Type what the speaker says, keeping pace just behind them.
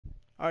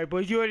Alright,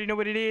 boys, you already know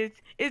what it is.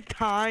 It's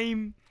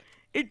time.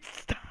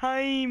 It's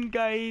time,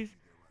 guys.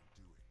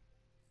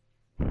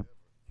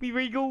 We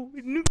ready to go?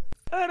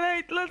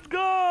 Alright, let's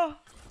go.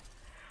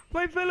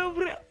 My fellow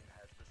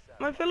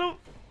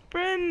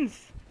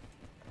friends.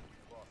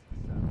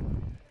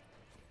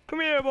 Come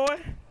here, boy.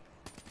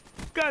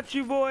 Got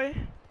you, boy.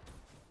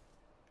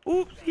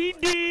 Oops, he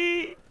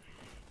did.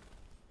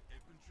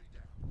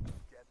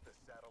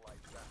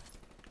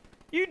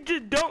 You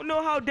just don't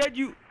know how dead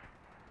you.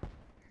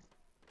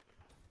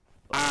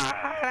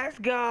 Let's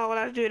go.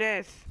 Let's do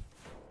this.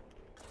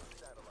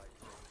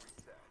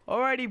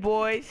 Alrighty,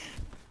 boys.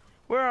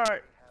 Where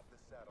are?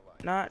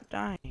 Not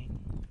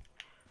dying.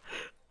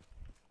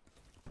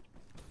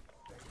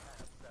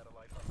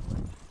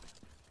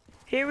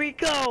 Here we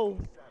go.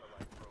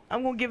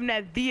 I'm gonna give him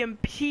that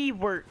VMP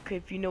work,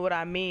 if you know what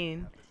I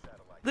mean.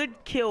 Good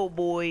kill,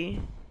 boy.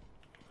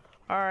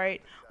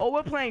 Alright. Oh,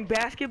 we're playing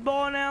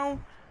basketball now.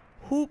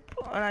 Hoop,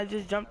 and I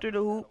just jumped through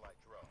the hoop.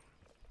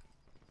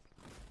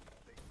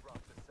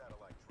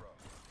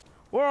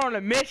 We're on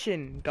a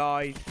mission,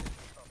 guys.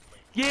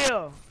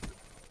 Yeah.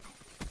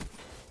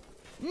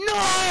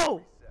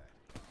 No!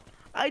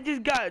 I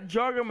just got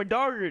jarred my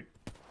doggered.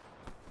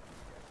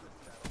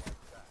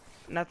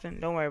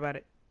 Nothing. Don't worry about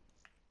it.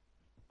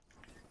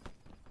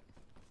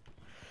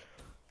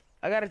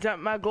 I gotta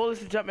jump. My goal is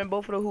to jump in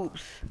both of the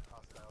hoops.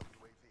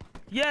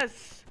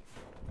 Yes.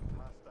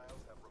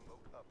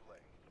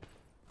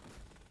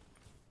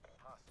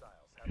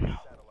 No.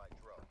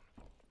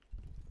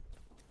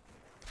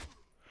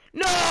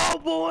 No,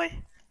 boy.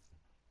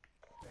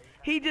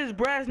 He just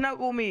brass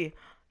knuckled me.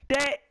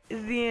 That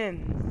is the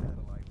end.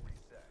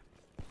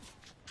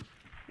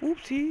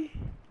 Oopsie.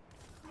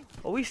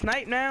 Oh, we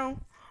snipe now.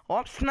 Oh,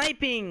 I'm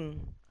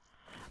sniping.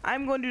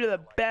 I'm going to do the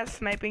best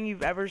sniping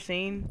you've ever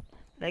seen.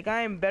 Like,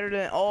 I am better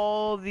than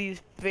all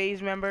these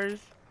phase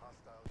members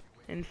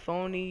and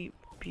phony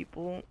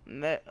people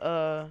that,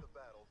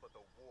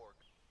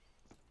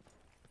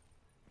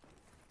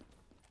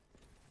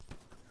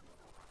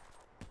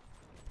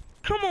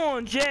 Come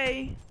on,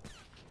 Jay.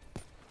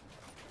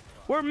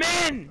 We're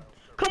men.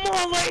 Come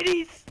on,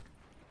 ladies.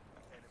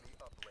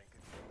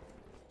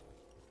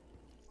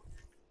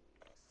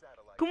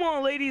 Come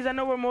on, ladies. I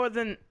know we're more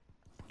than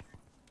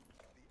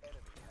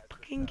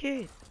fucking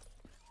kid.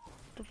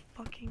 The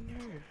fucking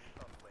nerve.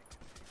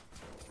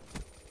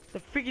 The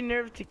freaking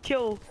nerve to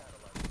kill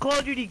Call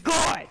of Duty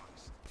God.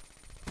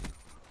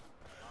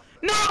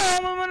 No,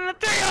 I'm on a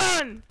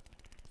 3-on.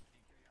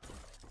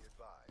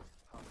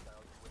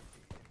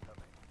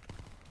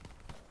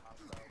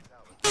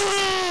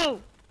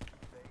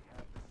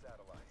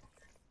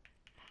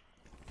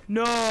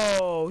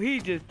 No, he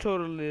just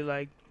totally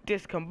like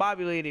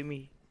discombobulated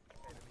me.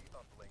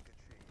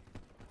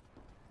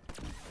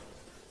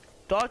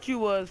 Thought you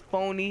was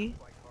phony.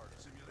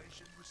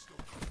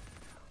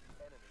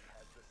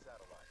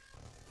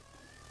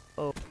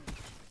 Oh.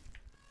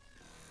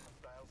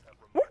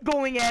 We're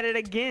going at it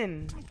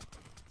again.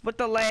 But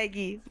the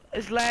laggy.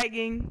 It's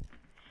lagging.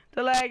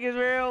 The lag is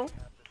real.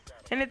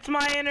 And it's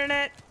my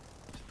internet.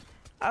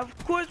 Of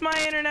course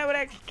my internet would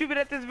act stupid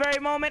at this very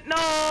moment.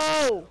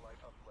 No!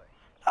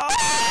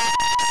 Oh!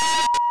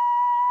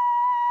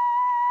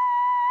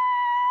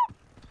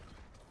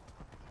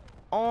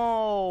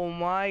 Oh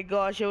my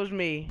gosh, it was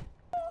me.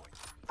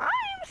 I'm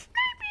sniping!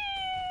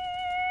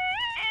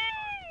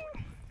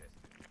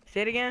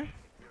 Say it again.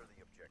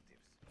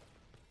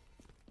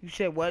 You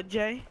said what,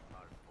 Jay?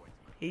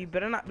 You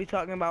better not be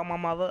talking about my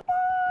mother.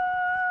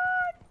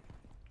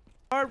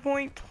 Hard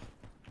point.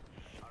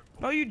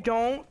 No, you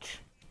don't.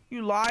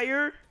 You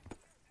liar.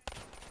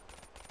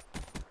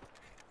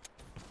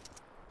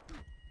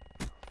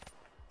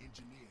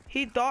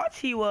 He thought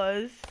he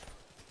was.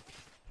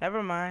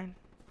 Never mind.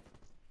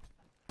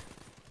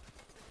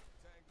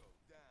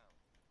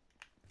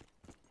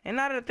 Ain't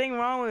not a thing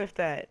wrong with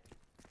that.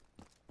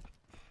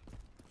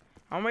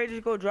 I'm ready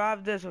to go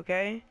drive this,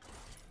 okay?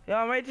 Yo,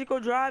 I'm ready to go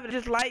drive it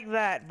just like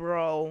that,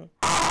 bro.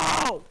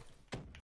 Oh!